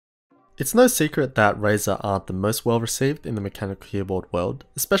It's no secret that Razer aren't the most well received in the mechanical keyboard world,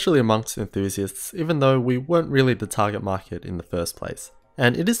 especially amongst enthusiasts, even though we weren't really the target market in the first place.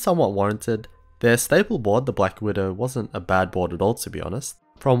 And it is somewhat warranted. Their staple board, the Black Widow, wasn't a bad board at all, to be honest.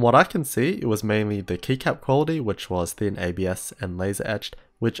 From what I can see, it was mainly the keycap quality, which was thin ABS and laser etched,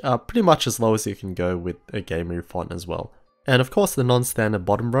 which are pretty much as low as you can go with a gamer font as well. And of course the non-standard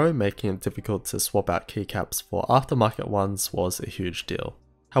bottom row, making it difficult to swap out keycaps for aftermarket ones, was a huge deal.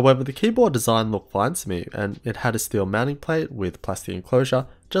 However, the keyboard design looked fine to me, and it had a steel mounting plate with plastic enclosure,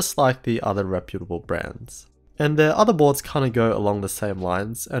 just like the other reputable brands. And their other boards kind of go along the same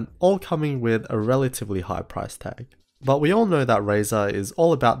lines, and all coming with a relatively high price tag. But we all know that Razer is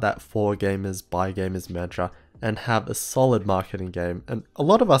all about that for gamers, by gamers mantra, and have a solid marketing game, and a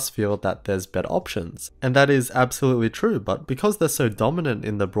lot of us feel that there's better options. And that is absolutely true, but because they're so dominant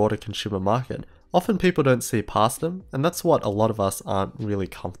in the broader consumer market, often people don't see past them, and that's what a lot of us aren't really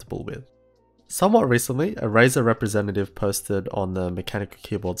comfortable with. Somewhat recently, a Razer representative posted on the mechanical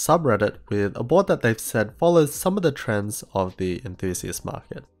keyboard subreddit with a board that they've said follows some of the trends of the enthusiast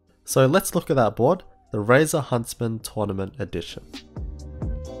market. So let's look at that board, the Razer Huntsman Tournament Edition.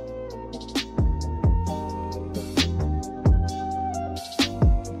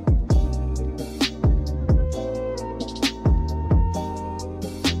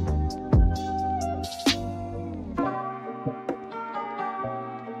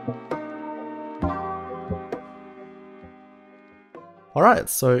 Alright,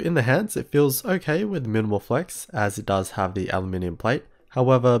 so in the hands it feels okay with minimal flex, as it does have the aluminium plate.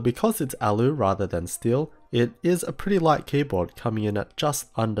 However, because it's alu rather than steel, it is a pretty light keyboard, coming in at just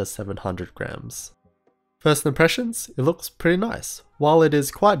under 700 grams. First impressions, it looks pretty nice. While it is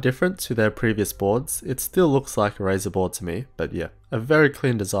quite different to their previous boards, it still looks like a Razer board to me, but yeah, a very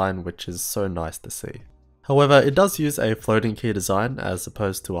clean design, which is so nice to see. However, it does use a floating key design as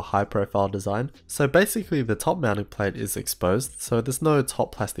opposed to a high profile design, so basically the top mounting plate is exposed, so there's no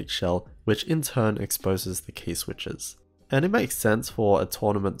top plastic shell, which in turn exposes the key switches. And it makes sense for a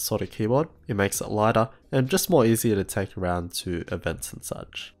tournament sort of keyboard. It makes it lighter and just more easier to take around to events and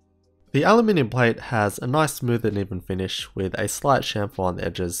such. The aluminium plate has a nice smooth and even finish with a slight chamfer on the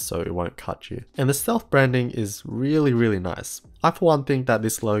edges so it won't cut you. And the stealth branding is really nice. I for one think that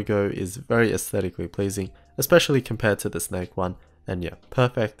this logo is very aesthetically pleasing, especially compared to the Snake one, and yeah,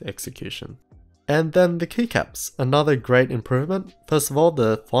 perfect execution. And then the keycaps, another great improvement. First of all,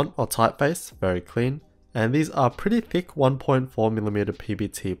 the font or typeface, very clean. And these are pretty thick 1.4mm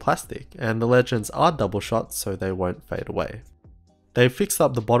PBT plastic, and the legends are double shot so they won't fade away. They've fixed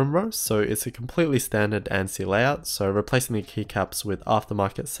up the bottom row, so it's a completely standard ANSI layout, so replacing the keycaps with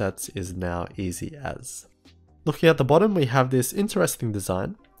aftermarket sets is now easy as. Looking at the bottom, we have this interesting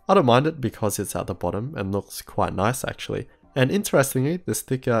design. I don't mind it because it's at the bottom and looks quite nice actually, and interestingly, the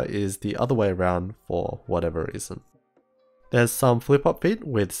sticker is the other way around for whatever reason. There's some flip-up feet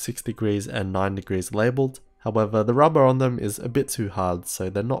with 6 degrees and 9 degrees labelled, however the rubber on them is a bit too hard, so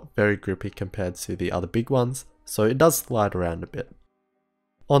they're not very grippy compared to the other big ones, so it does slide around a bit.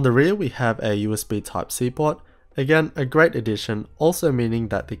 On the rear we have a USB Type-C port, again a great addition, also meaning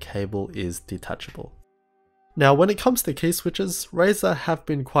that the cable is detachable. Now when it comes to key switches, Razer have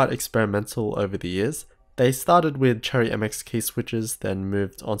been quite experimental over the years. They started with Cherry MX key switches, then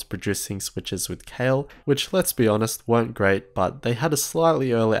moved on to producing switches with Kale, which let's be honest weren't great, but they had a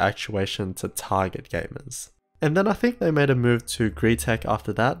slightly earlier actuation to target gamers. And then I think they made a move to Greetech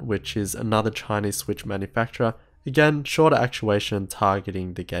after that, which is another Chinese switch manufacturer, again shorter actuation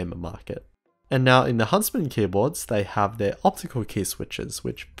targeting the gamer market. And now in the Huntsman keyboards, they have their optical key switches,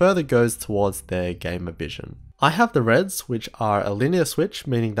 which further goes towards their gamer vision. I have the Reds, which are a linear switch,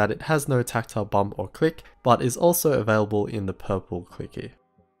 meaning that it has no tactile bump or click, but is also available in the purple clicky.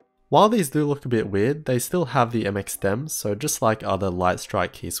 While these do look a bit weird, they still have the MX stems, so just like other light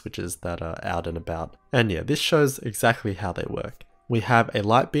strike key switches that are out and about. And yeah, this shows exactly how they work. We have a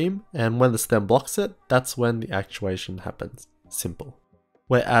light beam, and when the stem blocks it, that's when the actuation happens. Simple.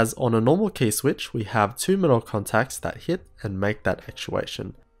 Whereas on a normal key switch, we have two metal contacts that hit and make that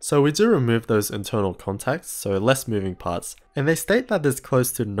actuation. So we do remove those internal contacts, so less moving parts, and they state that there's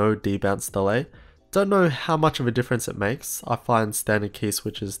close to no debounce delay. Don't know how much of a difference it makes. I find standard key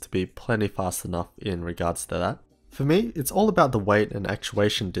switches to be plenty fast enough in regards to that. For me, it's all about the weight and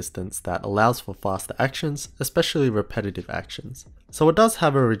actuation distance that allows for faster actions, especially repetitive actions. So it does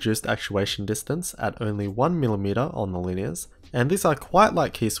have a reduced actuation distance at only 1mm on the linears, and these are quite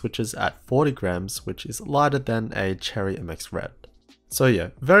light key switches at 40 grams, which is lighter than a Cherry MX Red. So yeah,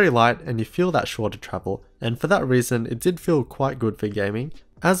 very light and you feel that shorter travel, and for that reason it did feel quite good for gaming,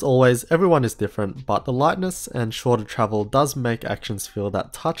 As always, everyone is different, but the lightness and shorter travel does make actions feel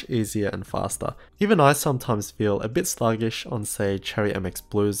that touch easier and faster. Even I sometimes feel a bit sluggish on say Cherry MX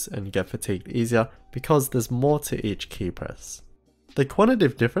Blues and get fatigued easier because there's more to each key press. The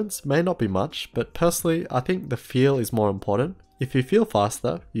quantitative difference may not be much, but personally I think the feel is more important. If you feel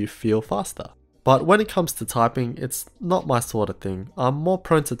faster, you feel faster. But when it comes to typing, it's not my sort of thing. I'm more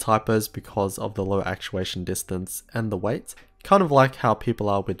prone to typos because of the low actuation distance and the weight, kind of like how people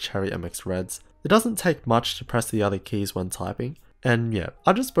are with Cherry MX Reds. It doesn't take much to press the other keys when typing, and yeah,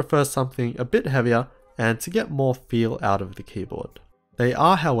 I just prefer something a bit heavier and to get more feel out of the keyboard. They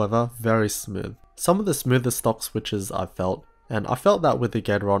are, however, very smooth. Some of the smoothest stock switches I've felt, and I felt that with the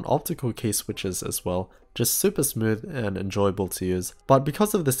Gateron optical key switches as well, just super smooth and enjoyable to use. But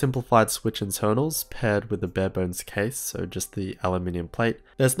because of the simplified switch internals paired with the bare bones case, so just the aluminium plate,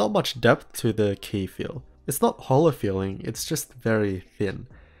 there's not much depth to the key feel. It's not hollow feeling, it's just very thin.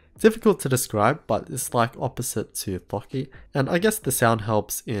 Difficult to describe, but it's like opposite to Thoki, and I guess the sound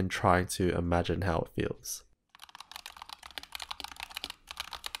helps in trying to imagine how it feels.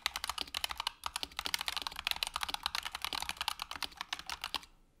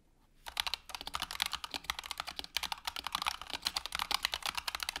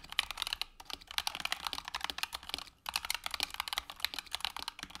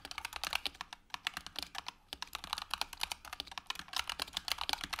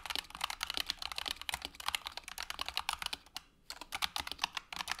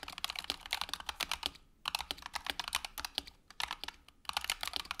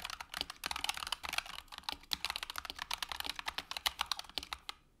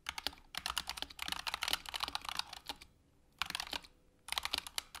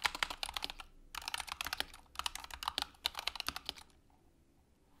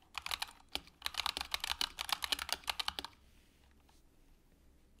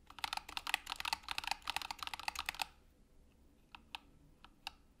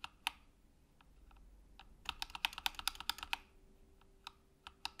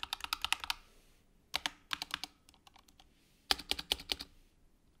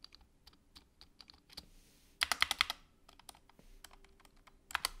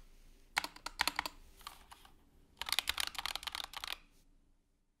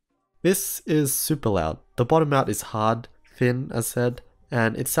 This is super loud. The bottom out is hard, thin as said,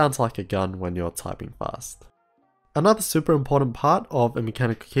 and it sounds like a gun when you're typing fast. Another super important part of a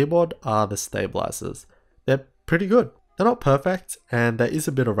mechanical keyboard are the stabilizers. They're pretty good. They're not perfect, and there is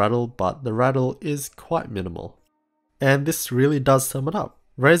a bit of rattle, but the rattle is quite minimal. And this really does sum it up.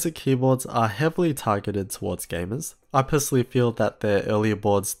 Razer keyboards are heavily targeted towards gamers. I personally feel that their earlier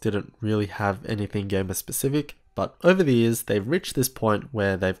boards didn't really have anything gamer specific, but over the years they've reached this point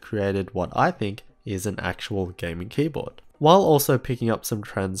where they've created what I think is an actual gaming keyboard, while also picking up some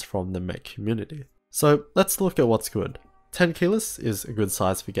trends from the mech community. So let's look at what's good. 10 keyless is a good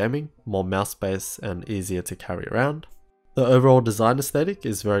size for gaming, more mouse space and easier to carry around. The overall design aesthetic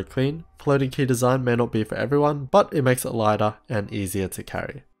is very clean. Floating key design may not be for everyone, but it makes it lighter and easier to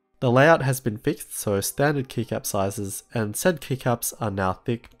carry. The layout has been fixed, so standard keycap sizes, and said keycaps are now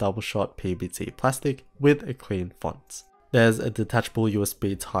thick double-shot PBT plastic with a clean font. There's a detachable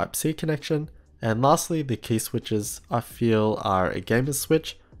USB Type-C connection, and lastly the key switches I feel are a gamer's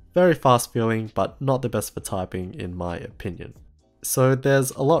switch, very fast feeling but not the best for typing in my opinion. So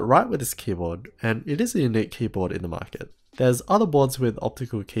there's a lot right with this keyboard, and it is a unique keyboard in the market. There's other boards with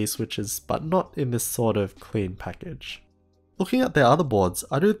optical key switches, but not in this sort of clean package. Looking at their other boards,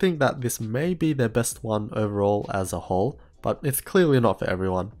 I do think that this may be their best one overall as a whole, but it's clearly not for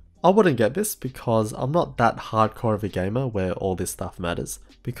everyone. I wouldn't get this because I'm not that hardcore of a gamer where all this stuff matters,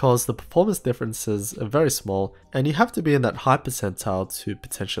 because the performance differences are very small and you have to be in that high percentile to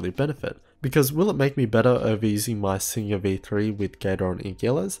potentially benefit. Because will it make me better over using my Singer V3 with Gateron ink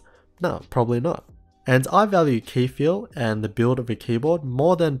yellows? No, probably not. And I value key feel and the build of a keyboard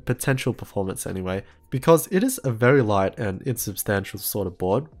more than potential performance anyway, because it is a very light and insubstantial sort of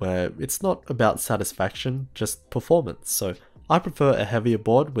board where it's not about satisfaction, just performance. So I prefer a heavier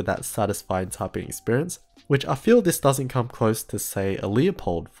board with that satisfying typing experience, which I feel this doesn't come close to say a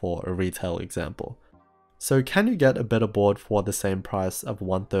Leopold for a retail example. So can you get a better board for the same price of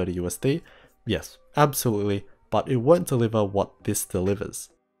 $130 USD? Yes, absolutely, but it won't deliver what this delivers.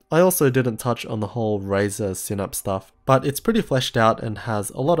 I also didn't touch on the whole Razer Synapse stuff, but it's pretty fleshed out and has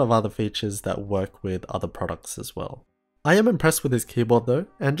a lot of other features that work with other products as well. I am impressed with this keyboard though,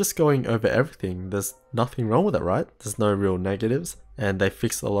 and just going over everything, there's nothing wrong with it, right? There's no real negatives, and they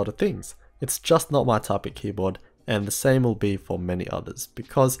fixed a lot of things. It's just not my type of keyboard, and the same will be for many others,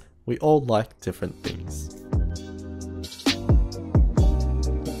 because we all like different things.